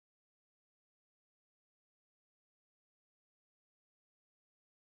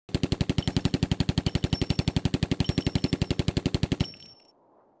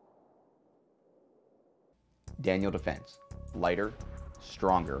Daniel Defense, lighter,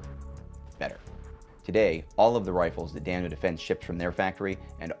 stronger, better. Today, all of the rifles that Daniel Defense ships from their factory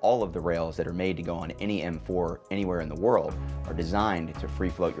and all of the rails that are made to go on any M4 anywhere in the world are designed to free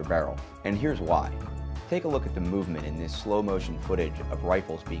float your barrel. And here's why. Take a look at the movement in this slow motion footage of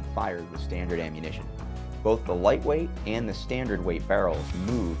rifles being fired with standard ammunition. Both the lightweight and the standard weight barrels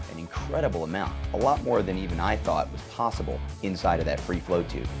move an incredible amount, a lot more than even I thought was possible inside of that free flow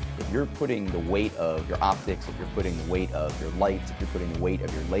tube. If you're putting the weight of your optics, if you're putting the weight of your lights, if you're putting the weight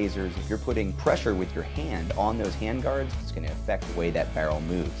of your lasers, if you're putting pressure with your hand on those hand guards, it's going to affect the way that barrel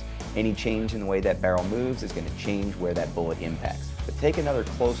moves. Any change in the way that barrel moves is going to change where that bullet impacts. But take another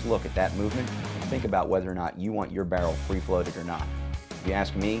close look at that movement and think about whether or not you want your barrel free floated or not. If you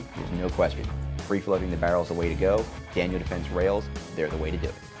ask me, there's no question. Free floating the barrel is the way to go. Daniel Defense rails, they're the way to do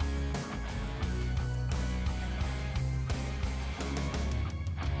it.